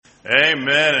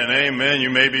Amen and amen.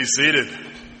 You may be seated.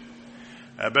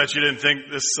 I bet you didn't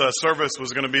think this service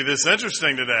was going to be this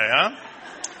interesting today, huh?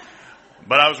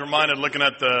 But I was reminded looking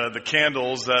at the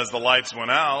candles as the lights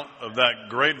went out of that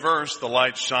great verse, the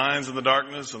light shines in the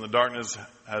darkness and the darkness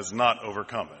has not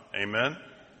overcome it. Amen.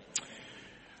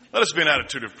 Let us be in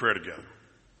attitude of prayer together.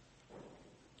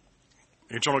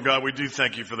 Eternal God, we do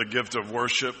thank you for the gift of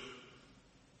worship,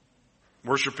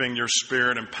 worshiping your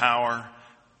spirit and power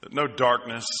that no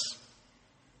darkness,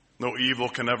 no evil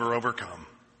can ever overcome.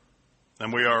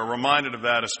 And we are reminded of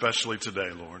that especially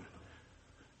today, Lord.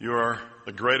 You are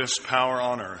the greatest power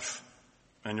on earth,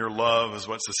 and your love is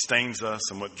what sustains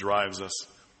us and what drives us.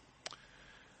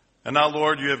 And now,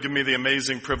 Lord, you have given me the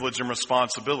amazing privilege and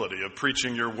responsibility of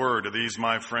preaching your word to these,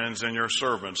 my friends and your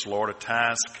servants, Lord, a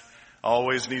task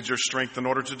always needs your strength in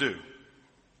order to do.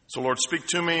 So, Lord, speak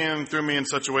to me and through me in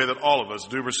such a way that all of us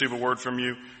do receive a word from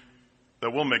you that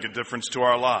will make a difference to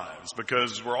our lives,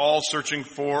 because we're all searching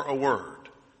for a word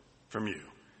from you.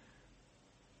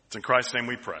 It's in Christ's name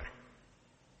we pray.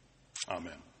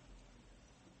 Amen.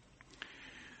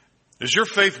 Is your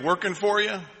faith working for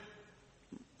you?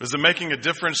 Is it making a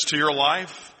difference to your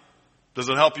life? Does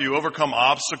it help you overcome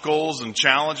obstacles and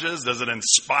challenges? Does it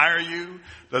inspire you?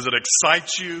 Does it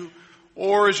excite you?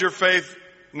 Or is your faith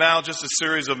now just a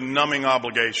series of numbing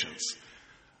obligations?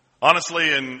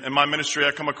 Honestly, in my ministry,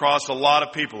 I come across a lot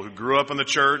of people who grew up in the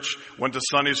church, went to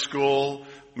Sunday school,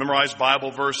 memorized Bible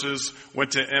verses,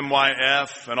 went to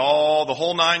MYF, and the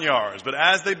whole 9 yards. But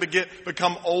as they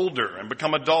become older and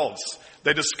become adults,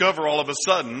 they discover all of a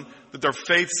sudden that their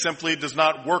faith simply does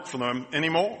not work for them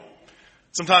anymore.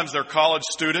 Sometimes they're college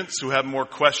students who have more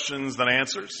questions than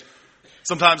answers.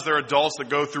 Sometimes they're adults that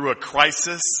go through a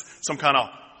crisis, some kind of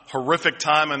horrific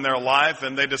time in their life,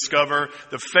 and they discover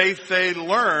the faith they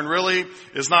learn really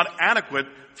is not adequate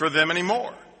for them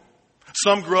anymore.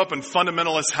 Some grew up in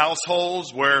fundamentalist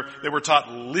households where they were taught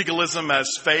legalism as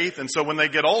faith, and so when they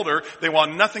get older, they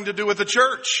want nothing to do with the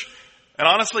church. And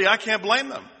honestly, I can't blame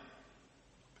them.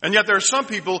 And yet there are some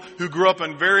people who grew up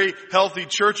in very healthy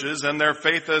churches and their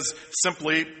faith has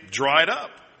simply dried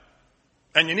up.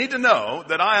 And you need to know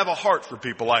that I have a heart for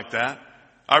people like that.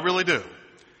 I really do.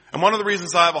 And one of the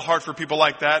reasons I have a heart for people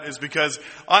like that is because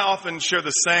I often share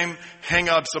the same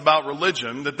hang-ups about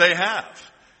religion that they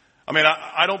have. I mean,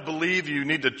 I don't believe you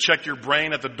need to check your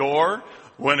brain at the door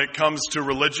when it comes to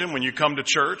religion, when you come to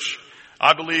church.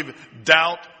 I believe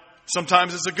doubt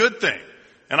sometimes is a good thing.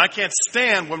 And I can't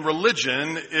stand when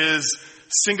religion is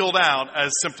singled out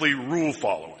as simply rule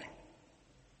following.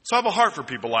 So I have a heart for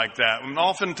people like that. And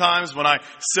oftentimes when I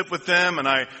sit with them and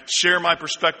I share my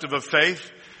perspective of faith,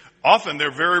 often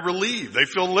they're very relieved. They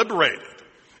feel liberated.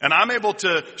 And I'm able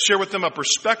to share with them a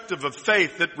perspective of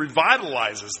faith that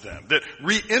revitalizes them, that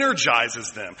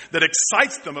re-energizes them, that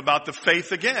excites them about the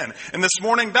faith again. And this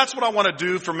morning, that's what I want to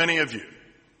do for many of you.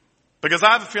 Because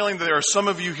I have a feeling that there are some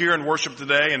of you here in worship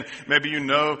today, and maybe you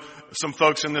know some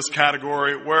folks in this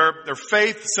category, where their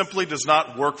faith simply does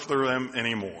not work for them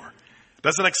anymore.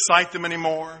 Doesn't excite them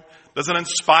anymore. Doesn't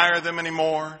inspire them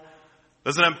anymore.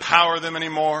 Doesn't empower them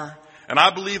anymore. And I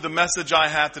believe the message I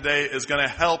have today is going to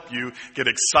help you get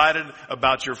excited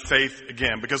about your faith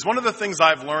again. Because one of the things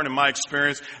I've learned in my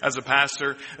experience as a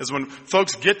pastor is when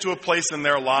folks get to a place in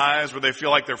their lives where they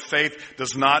feel like their faith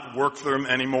does not work for them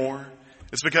anymore,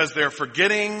 it's because they're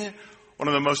forgetting one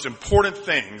of the most important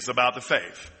things about the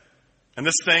faith. And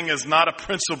this thing is not a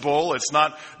principle, it's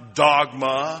not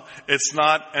dogma, it's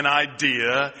not an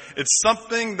idea. It's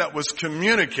something that was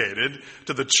communicated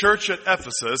to the church at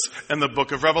Ephesus in the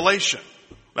book of Revelation.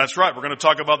 That's right, we're going to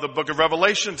talk about the book of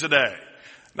Revelation today.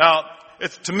 Now,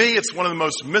 to me, it's one of the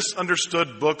most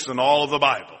misunderstood books in all of the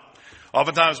Bible.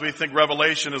 Oftentimes we think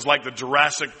Revelation is like the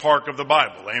Jurassic Park of the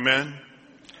Bible. Amen?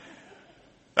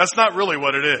 That's not really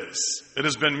what it is. It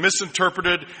has been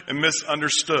misinterpreted and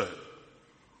misunderstood.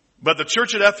 But the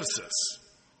church at Ephesus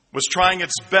was trying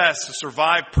its best to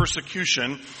survive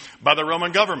persecution by the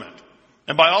Roman government.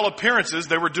 And by all appearances,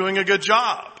 they were doing a good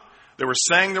job. They were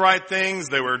saying the right things.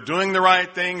 They were doing the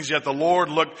right things. Yet the Lord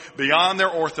looked beyond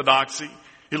their orthodoxy.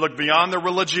 He looked beyond their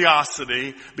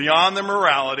religiosity, beyond their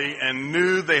morality, and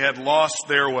knew they had lost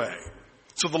their way.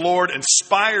 So the Lord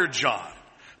inspired John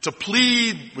to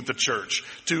plead with the church,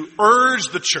 to urge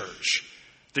the church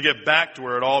to get back to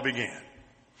where it all began.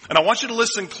 And I want you to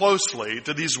listen closely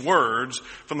to these words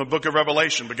from the book of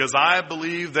Revelation, because I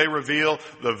believe they reveal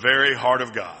the very heart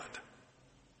of God.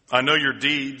 I know your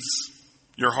deeds,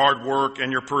 your hard work,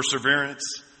 and your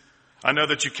perseverance. I know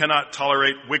that you cannot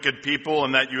tolerate wicked people,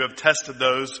 and that you have tested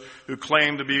those who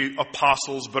claim to be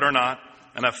apostles but are not,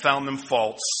 and have found them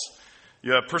false.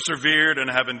 You have persevered and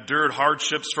have endured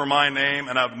hardships for my name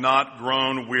and have not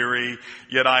grown weary.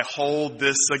 Yet I hold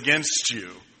this against you.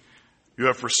 You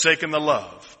have forsaken the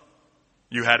love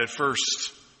you had at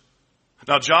first.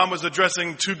 Now, John was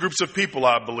addressing two groups of people,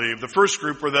 I believe. The first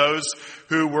group were those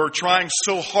who were trying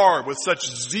so hard with such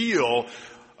zeal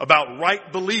about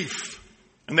right belief.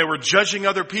 And they were judging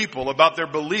other people about their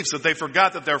beliefs that they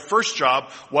forgot that their first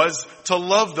job was to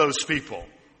love those people.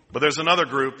 But there's another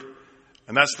group,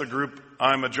 and that's the group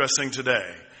I'm addressing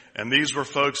today. And these were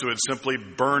folks who had simply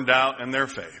burned out in their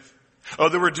faith. Oh,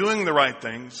 they were doing the right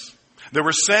things. They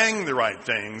were saying the right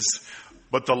things.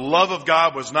 But the love of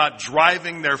God was not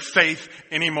driving their faith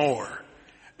anymore.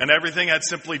 And everything had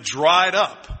simply dried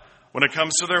up when it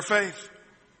comes to their faith.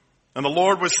 And the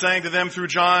Lord was saying to them through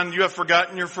John, you have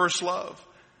forgotten your first love.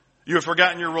 You have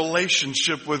forgotten your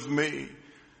relationship with me.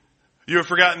 You have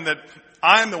forgotten that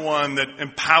I'm the one that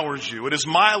empowers you. It is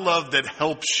my love that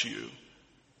helps you.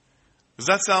 Does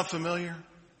that sound familiar?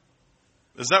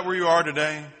 Is that where you are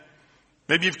today?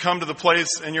 Maybe you've come to the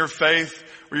place in your faith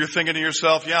where you're thinking to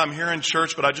yourself, yeah, I'm here in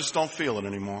church, but I just don't feel it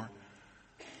anymore.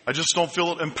 I just don't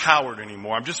feel empowered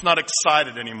anymore. I'm just not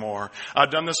excited anymore.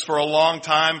 I've done this for a long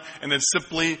time, and it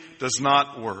simply does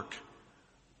not work.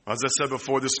 As I said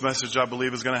before, this message, I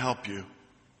believe, is going to help you.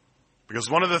 Because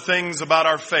one of the things about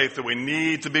our faith that we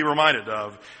need to be reminded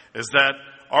of is that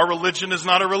our religion is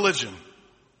not a religion.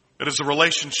 It is a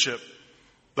relationship.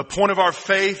 The point of our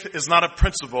faith is not a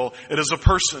principle. It is a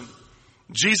person.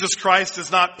 Jesus Christ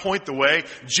does not point the way.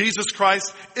 Jesus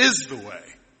Christ is the way.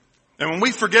 And when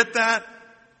we forget that,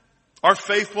 our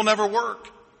faith will never work.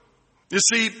 You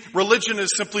see, religion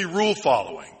is simply rule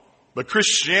following, but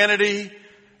Christianity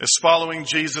is following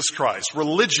Jesus Christ.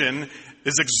 Religion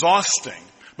is exhausting,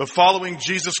 but following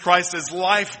Jesus Christ is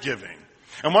life-giving.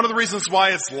 And one of the reasons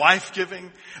why it's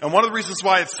life-giving and one of the reasons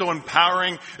why it's so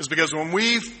empowering is because when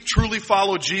we truly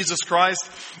follow Jesus Christ,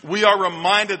 we are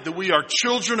reminded that we are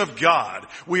children of God.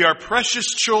 We are precious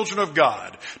children of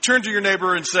God. Turn to your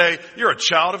neighbor and say, you're a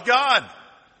child of God.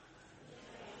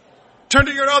 Turn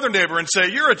to your other neighbor and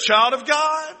say, you're a child of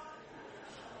God.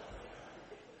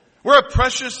 We're a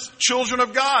precious children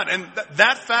of God. And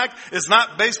that fact is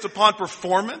not based upon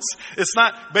performance. It's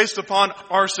not based upon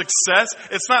our success.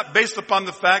 It's not based upon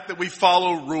the fact that we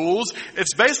follow rules.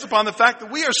 It's based upon the fact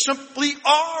that we are simply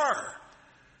are.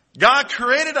 God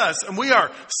created us and we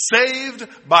are saved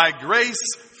by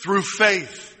grace through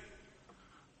faith.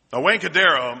 Now, Wayne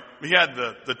Cadero, he had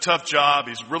the tough job.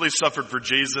 He's really suffered for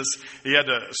Jesus. He had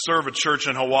to serve a church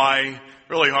in Hawaii.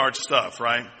 Really hard stuff,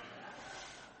 right?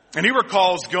 And he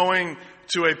recalls going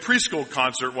to a preschool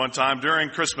concert one time during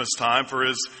Christmas time for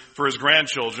his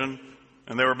grandchildren.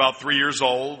 And they were about 3 years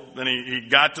old. Then he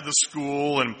got to the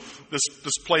school and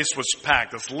this place was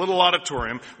packed. This little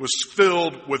auditorium was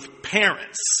filled with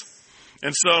parents.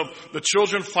 And so the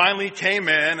children finally came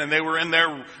in and they were in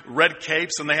their red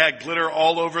capes and they had glitter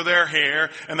all over their hair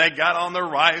and they got on their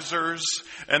risers.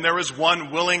 And there was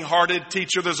one willing-hearted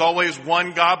teacher. There's always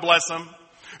one, God bless him,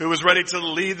 who was ready to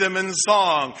lead them in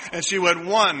song. And she went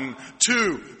 1,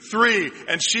 2, 3,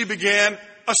 and she began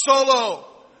a solo.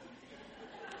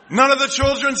 None of the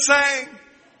children sang.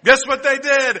 Guess what they did?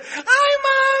 Hi,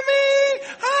 Mommy!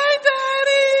 Hi,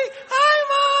 Daddy! Hi,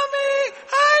 Mommy!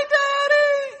 Hi,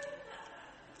 Daddy!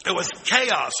 It was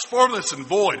chaos, formless and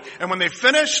void. And when they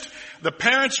finished, the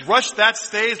parents rushed that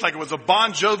stage like it was a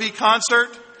Bon Jovi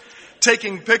concert,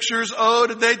 taking pictures. Oh,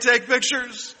 did they take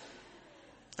pictures?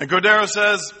 And Cordero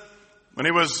says, when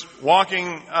he was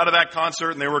walking out of that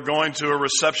concert and they were going to a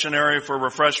reception area for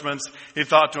refreshments, he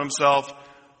thought to himself,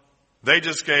 they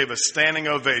just gave a standing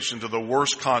ovation to the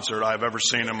worst concert I've ever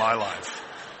seen in my life.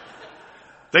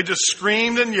 They just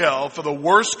screamed and yelled for the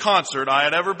worst concert I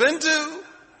had ever been to.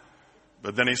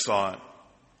 But then he saw it.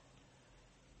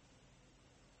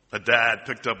 A dad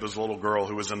picked up his little girl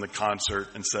who was in the concert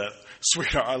and said,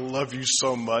 sweetheart, I love you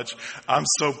so much. I'm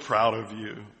so proud of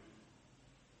you.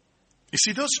 You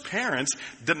see, those parents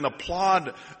didn't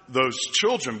applaud those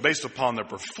children based upon their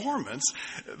performance.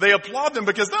 They applaud them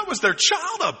because that was their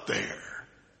child up there.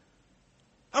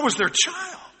 That was their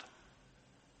child.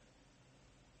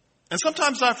 And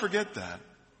sometimes I forget that.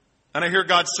 And I hear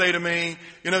God say to me,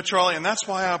 you know, Charlie, and that's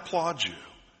why I applaud you.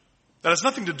 That has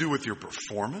nothing to do with your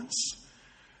performance.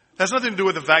 It has nothing to do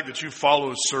with the fact that you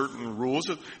follow certain rules.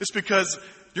 It's because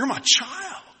you're my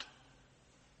child.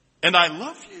 And I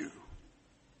love you.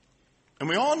 And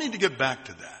we all need to get back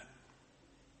to that.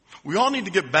 We all need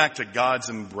to get back to God's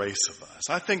embrace of us.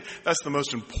 I think that's the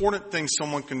most important thing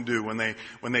someone can do when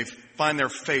they find their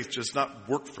faith just not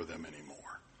work for them anymore.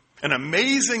 And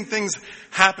amazing things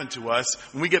happen to us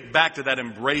when we get back to that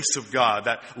embrace of God,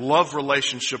 that love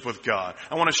relationship with God.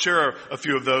 I want to share a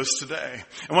few of those today.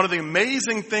 And one of the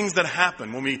amazing things that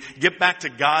happen when we get back to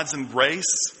God's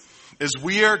embrace is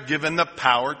we are given the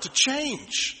power to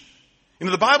change. You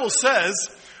know, the Bible says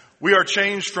we are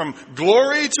changed from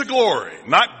glory to glory,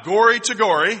 not gory to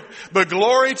gory, but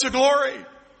glory to glory.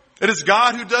 It is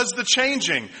God who does the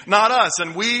changing, not us.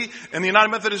 And we, in the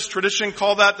United Methodist tradition,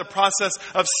 call that the process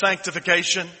of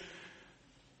sanctification.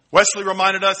 Wesley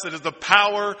reminded us it is the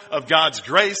power of God's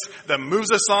grace that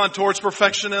moves us on towards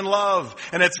perfection in love.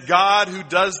 And it's God who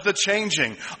does the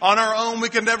changing. On our own, we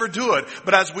can never do it.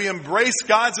 But as we embrace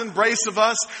God's embrace of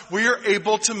us, we are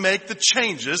able to make the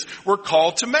changes we're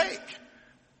called to make.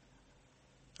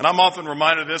 And I'm often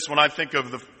reminded of this when I think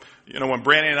of when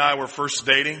Brandy and I were first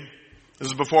dating. This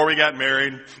is before we got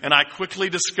married, and I quickly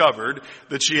discovered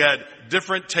that she had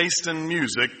different taste in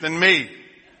music than me.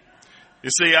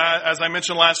 You see, as I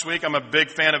mentioned last week, I'm a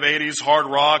big fan of 80s hard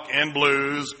rock and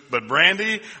blues, but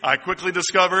Brandy, I quickly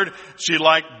discovered she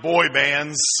liked boy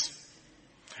bands,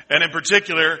 and in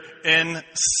particular,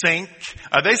 NSYNC.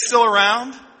 Are they still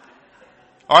around?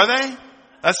 Are they?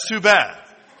 That's too bad.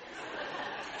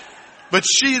 But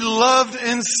she loved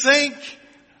NSYNC.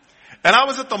 And I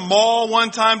was at the mall one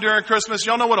time during Christmas.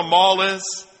 Y'all know what a mall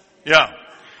is? Yeah.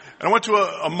 And I went to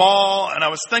a mall and I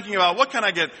was thinking about what can I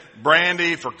get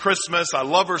Brandy for Christmas? I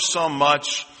love her so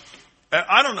much. And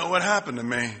I don't know what happened to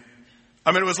me.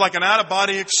 I mean, it was like an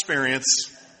out-of-body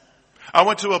experience. I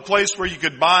went to a place where you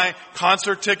could buy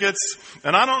concert tickets,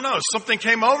 and I don't know, something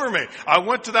came over me. I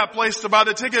went to that place to buy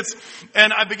the tickets,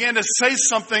 and I began to say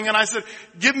something, and I said,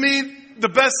 give me the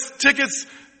best tickets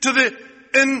to the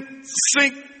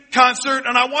NSYNC concert,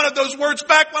 and I wanted those words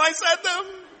back when I said them.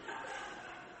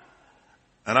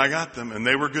 And I got them, and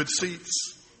they were good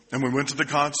seats. And we went to the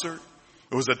concert.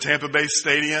 It was at Tampa Bay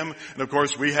Stadium, and of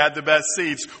course we had the best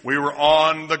seats. We were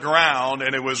on the ground,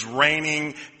 and it was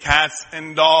raining cats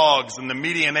and dogs, and the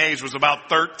median age was about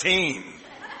 13.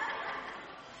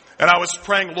 And I was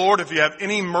praying, Lord, if you have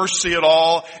any mercy at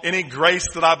all, any grace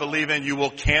that I believe in, you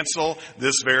will cancel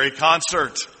this very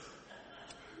concert.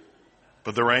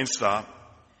 But the rain stopped.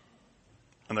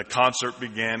 And the concert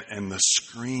began, and the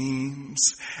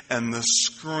screams, and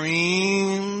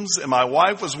my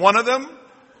wife was one of them.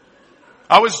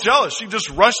 I was jealous. She just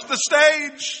rushed the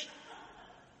stage.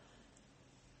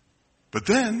 But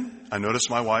then I noticed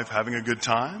my wife having a good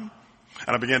time,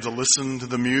 and I began to listen to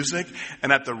the music,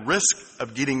 and at the risk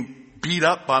of getting beat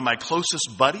up by my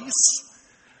closest buddies,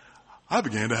 I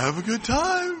began to have a good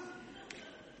time.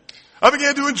 I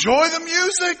began to enjoy the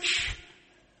music.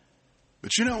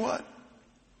 But you know what?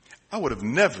 I would have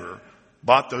never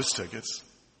bought those tickets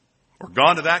or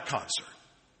gone to that concert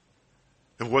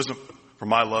if it wasn't for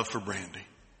my love for Brandy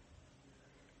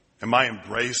and my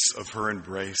embrace of her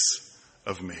embrace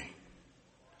of me.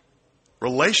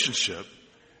 Relationship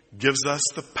gives us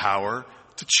the power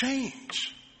to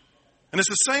change. And it's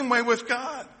the same way with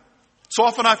God. So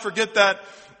often I forget that,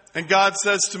 and God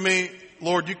says to me,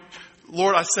 Lord,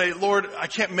 I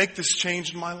can't make this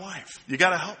change in my life. You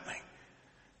got to help me.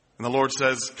 And the Lord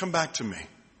says, come back to me.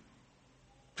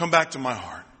 Come back to my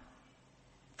heart.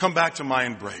 Come back to my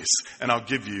embrace, and I'll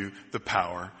give you the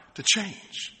power to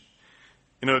change.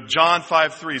 You know, John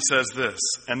 5:3 says this,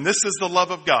 and this is the love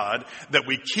of God, that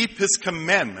we keep His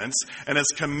commandments, and His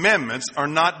commandments are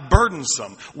not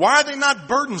burdensome. Why are they not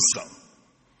burdensome?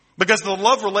 Because of the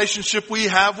love relationship we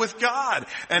have with God,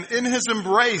 and in His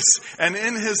embrace and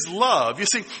in His love. You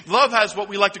see, love has what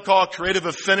we like to call creative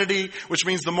affinity, which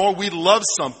means the more we love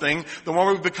something, the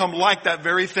more we become like that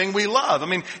very thing we love. I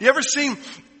mean, you ever seen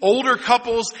older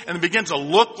couples and they begin to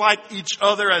look like each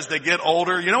other as they get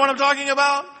older? You know what I'm talking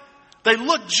about? They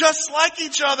look just like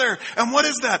each other. And what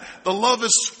is that? The love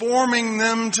is forming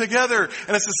them together.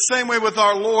 And it's the same way with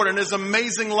our Lord and His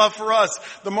amazing love for us.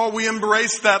 The more we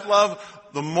embrace that love,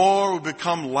 the more we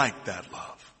become like that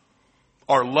love.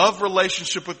 Our love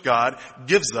relationship with God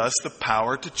gives us the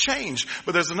power to change.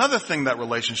 But there's another thing that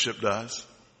relationship does.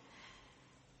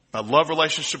 That love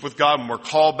relationship with God, when we're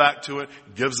called back to it,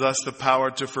 gives us the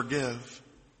power to forgive.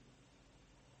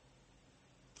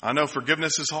 I know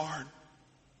forgiveness is hard.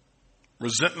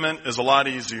 Resentment is a lot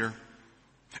easier.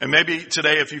 And maybe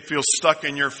today, if you feel stuck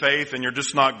in your faith and you're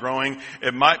just not growing,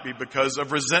 it might be because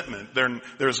of resentment.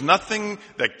 There's nothing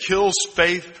that kills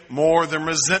faith more than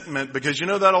resentment, because you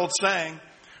know that old saying,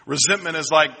 resentment is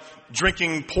like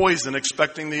drinking poison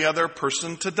expecting the other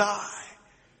person to die.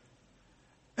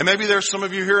 And maybe there's some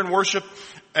of you here in worship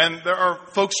and there are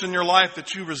folks in your life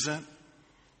that you resent.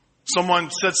 Someone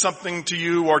said something to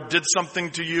you or did something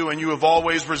to you and you have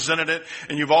always resented it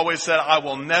and you've always said, I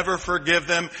will never forgive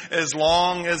them as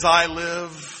long as I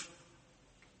live.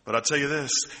 But I'll tell you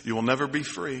this, you will never be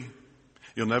free.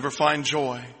 You'll never find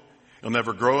joy. You'll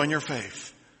never grow in your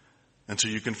faith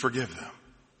until you can forgive them.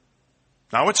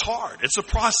 Now it's hard. It's a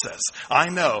process. I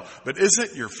know. But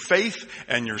isn't your faith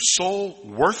and your soul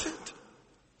worth it?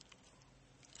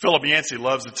 Philip Yancey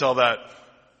loves to tell that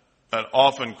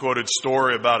often quoted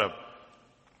story about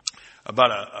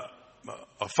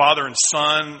a father and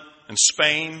son in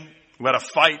Spain who had a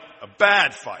fight, a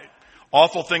bad fight.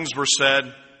 Awful things were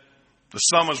said. The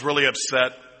son was really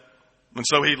upset. And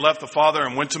so he left the father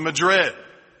and went to Madrid.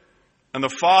 And the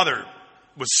father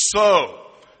was so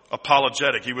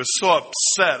apologetic. He was so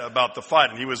upset about the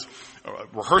fight. And he was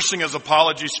rehearsing his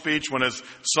apology speech when his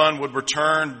son would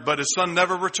return, but his son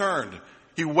never returned.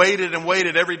 He waited and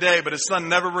waited every day, but his son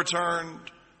never returned.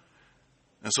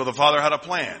 And so the father had a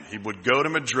plan. He would go to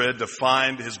Madrid to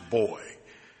find his boy.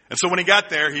 And so when he got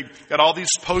there, he got all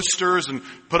these posters and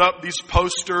put up these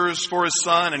posters for his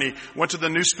son. And he went to the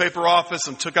newspaper office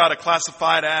and took out a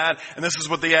classified ad. And this is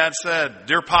what the ad said.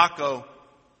 Dear Paco,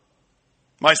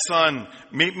 my son,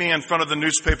 meet me in front of the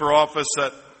newspaper office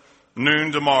at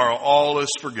noon tomorrow. All is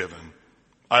forgiven.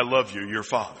 I love you, your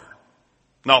father.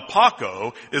 Now,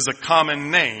 Paco is a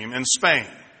common name in Spain,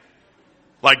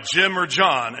 like Jim or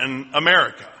John in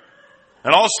America.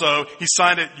 And also, he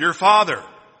signed it, your father.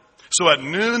 So at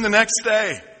noon the next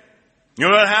day, you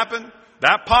know what happened?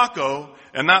 That Paco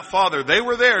and that father, they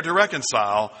were there to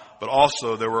reconcile, but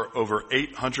also there were over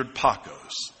 800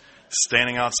 Pacos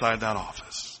standing outside that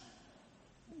office,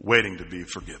 waiting to be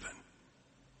forgiven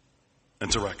and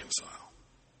to reconcile.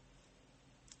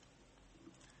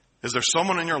 Is there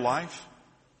someone in your life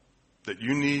that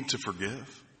you need to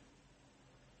forgive?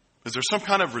 Is there some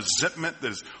kind of resentment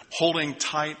that is holding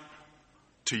tight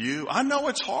to you? I know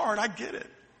it's hard. I get it.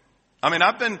 I mean,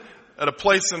 I've been at a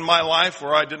place in my life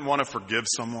where I didn't want to forgive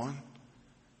someone.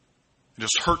 It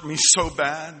just hurt me so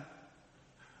bad.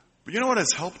 But you know what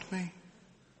has helped me?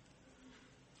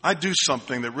 I do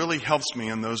something that really helps me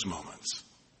in those moments.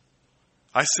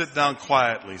 I sit down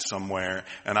quietly somewhere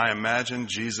and I imagine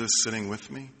Jesus sitting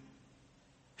with me.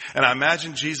 And I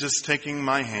imagine Jesus taking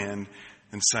my hand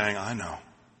and saying, I know.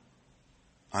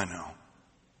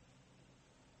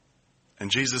 And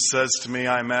Jesus says to me,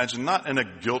 I imagine, not in a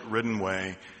guilt-ridden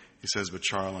way, he says, but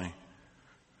Charlie,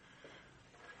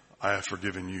 I have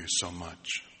forgiven you so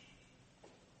much.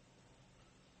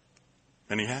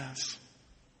 And he has.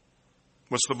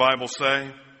 What's the Bible say?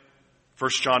 1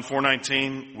 John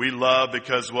 4:19, we love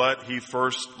because what? He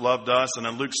first loved us. And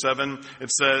in Luke 7, it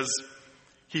says,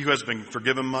 he who has been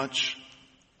forgiven much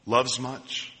loves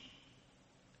much.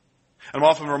 And I'm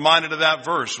often reminded of that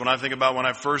verse when I think about when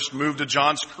I first moved to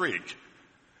Johns Creek.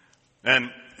 And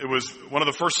it was one of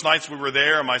the first nights we were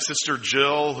there. My sister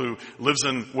Jill, who lives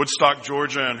in Woodstock,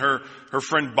 Georgia, and her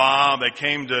friend Bob, they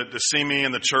came to see me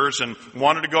in the church and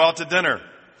wanted to go out to dinner.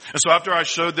 And so after I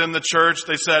showed them the church,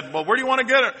 they said, well, where do you want to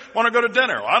go to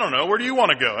dinner? Well, I don't know. Where do you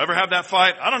want to go? Ever have that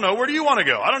fight? I don't know. Where do you want to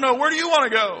go? I don't know. Where do you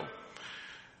want to go?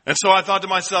 And so I thought to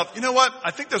myself, you know what? I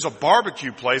think there's a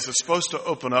barbecue place that's supposed to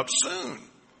open up soon.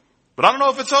 But I don't know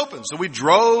if it's open. So we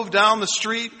drove down the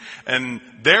street and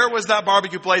there was that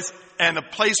barbecue place and the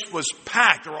place was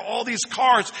packed. There were all these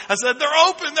cars. I said, they're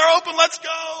open, let's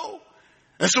go.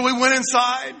 And so we went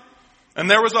inside and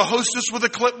there was a hostess with a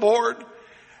clipboard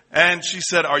and she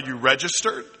said, are you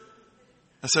registered?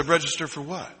 I said, registered for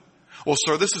what? Well,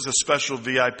 sir, this is a special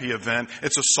VIP event.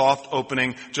 It's a soft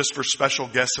opening just for special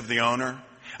guests of the owner.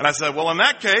 And I said, well, in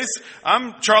that case,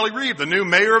 I'm Charley Reeb, the new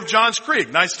mayor of Johns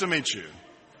Creek. Nice to meet you.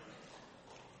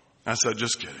 I said,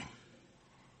 just kidding.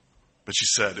 But she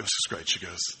said, it was just great. She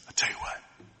goes, I tell you what,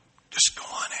 just go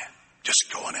on in. Just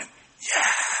go on in.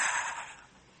 Yeah.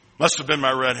 Must have been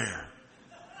my red hair.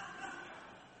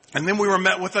 And then we were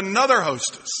met with another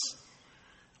hostess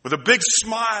with a big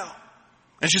smile.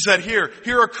 And she said, here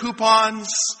are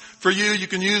coupons for you. You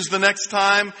can use the next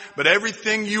time. But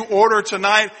everything you order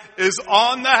tonight is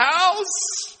on the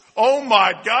house. Oh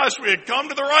my gosh, we had come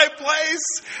to the right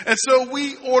place. And so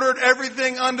we ordered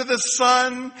everything under the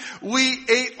sun. We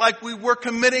ate like we were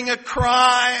committing a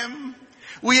crime.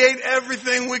 We ate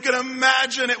everything we could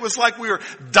imagine. It was like we were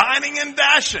dining and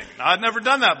dashing. I'd never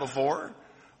done that before,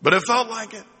 but it felt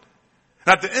like it.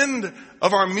 At the end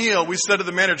of our meal, we said to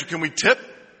the manager, can we tip?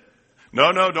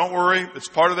 No, don't worry. It's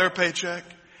part of their paycheck.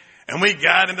 And we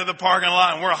got into the parking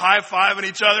lot and we're high-fiving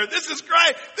each other. This is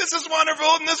great. This is wonderful.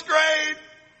 Isn't this great?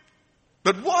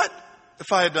 But what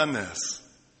if I had done this?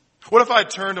 What if I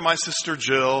had turned to my sister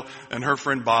Jill and her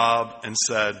friend Bob and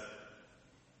said,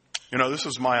 This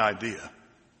is my idea.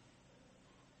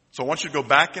 So I want you to go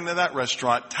back into that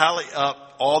restaurant, tally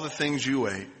up all the things you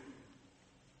ate,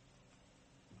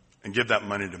 and give that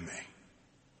money to me.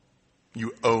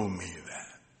 You owe me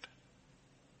that.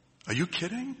 Are you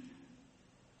kidding?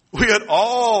 We had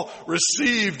all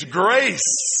received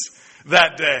grace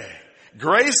that day.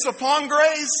 Grace upon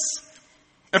grace.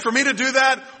 And for me to do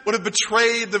that would have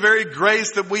betrayed the very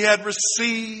grace that we had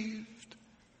received.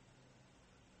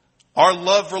 Our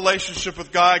love relationship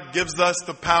with God gives us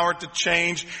the power to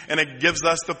change, and it gives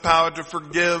us the power to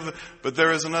forgive. But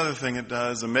there is another thing it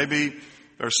does, and maybe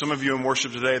there are some of you in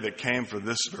worship today that came for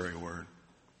this very word.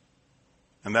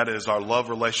 And that is, our love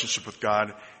relationship with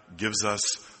God gives us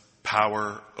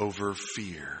power over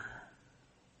fear.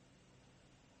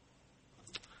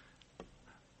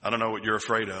 I don't know what you're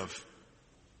afraid of,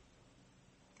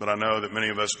 but I know that many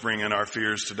of us bring in our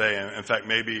fears today. In fact,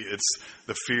 maybe it's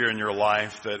the fear in your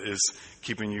life that is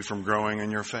keeping you from growing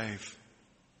in your faith.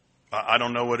 I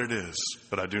don't know what it is,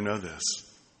 but I do know this.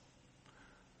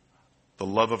 The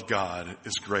love of God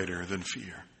is greater than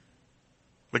fear.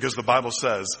 Because the Bible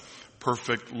says,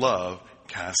 perfect love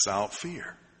casts out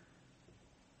fear.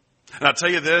 And I'll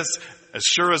tell you this, as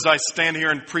sure as I stand here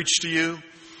and preach to you,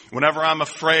 whenever I'm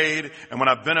afraid, and when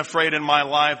I've been afraid in my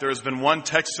life, there has been one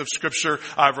text of Scripture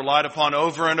I've relied upon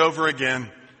over and over again.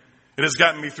 It has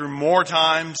gotten me through more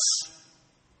times.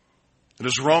 It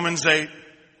is Romans 8.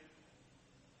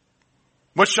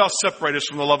 What shall separate us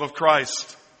from the love of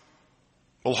Christ?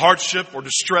 Will hardship or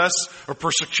distress or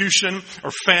persecution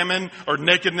or famine or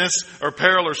nakedness or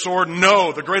peril or sword?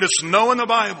 No, the greatest no in the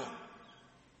Bible.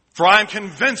 For I am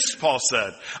convinced, Paul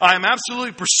said, I am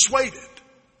absolutely persuaded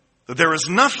that there is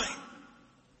nothing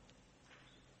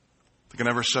that can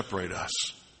ever separate us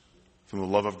from the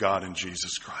love of God in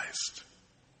Jesus Christ.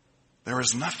 There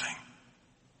is nothing.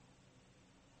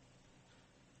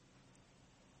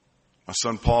 My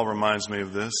son Paul reminds me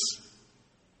of this.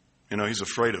 He's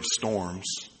afraid of storms.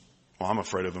 Well, I'm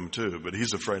afraid of them too, but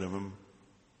he's afraid of them.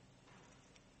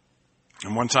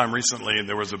 And one time recently,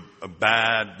 there was a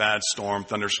bad storm,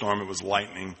 thunderstorm. It was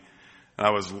lightning. And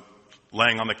I was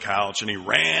laying on the couch, and he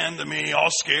ran to me all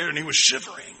scared, and he was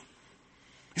shivering.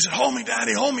 He said, hold me,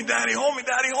 Daddy, hold me, Daddy, hold me,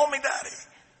 Daddy, hold me, Daddy.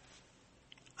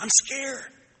 I'm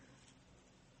scared.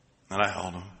 And I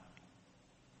held him.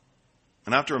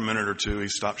 And after a minute or two, he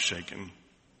stopped shaking.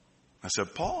 I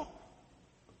said, Paul,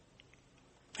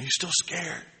 are you still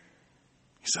scared?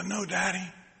 He said, no, Daddy,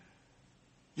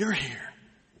 you're here.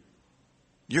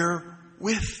 You're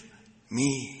with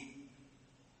me.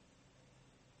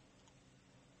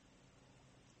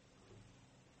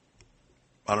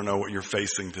 I don't know what you're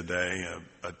facing today,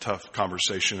 a tough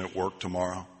conversation at work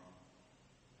tomorrow,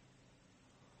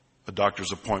 a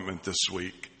doctor's appointment this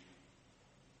week,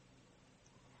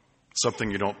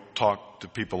 something you don't talk to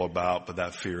people about, but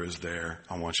that fear is there.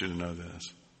 I want you to know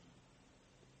this.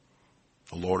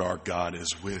 The Lord our God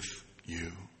is with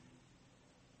you,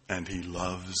 and He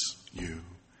loves you,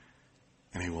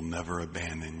 and He will never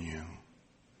abandon you.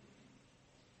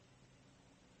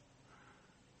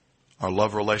 Our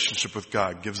love relationship with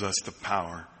God gives us the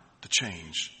power to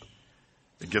change.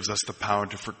 It gives us the power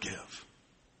to forgive.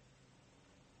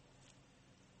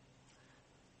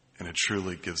 And it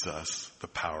truly gives us the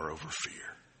power over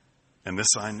fear. And this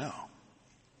I know,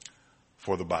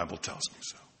 for the Bible tells me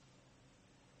so.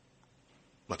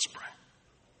 Let's pray.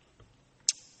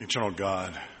 Eternal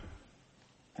God,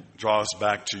 draw us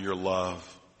back to your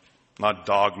love, not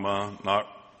dogma, not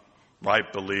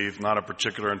right belief, not a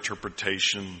particular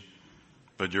interpretation,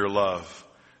 but your love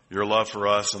for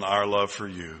us and our love for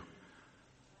you.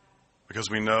 Because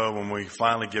we know when we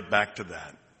finally get back to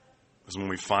that is when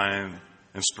we find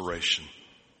inspiration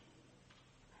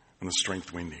and the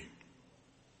strength we need.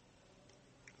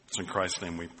 It's in Christ's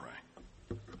name we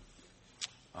pray.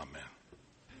 Amen.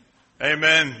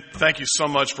 Amen. Thank you so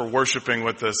much for worshiping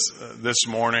with us this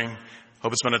morning.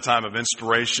 Hope it's been a time of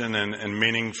inspiration and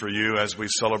meaning for you as we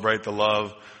celebrate the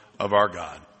love of our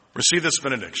God. Receive this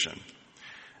benediction.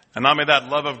 And now may that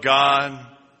love of God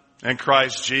and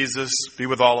Christ Jesus be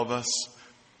with all of us.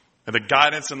 And the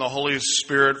guidance and the Holy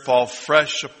Spirit fall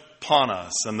fresh upon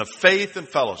us. And the faith and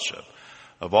fellowship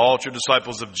of all true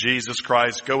disciples of Jesus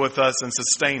Christ go with us and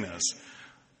sustain us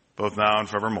both now and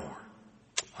forevermore.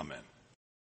 Amen.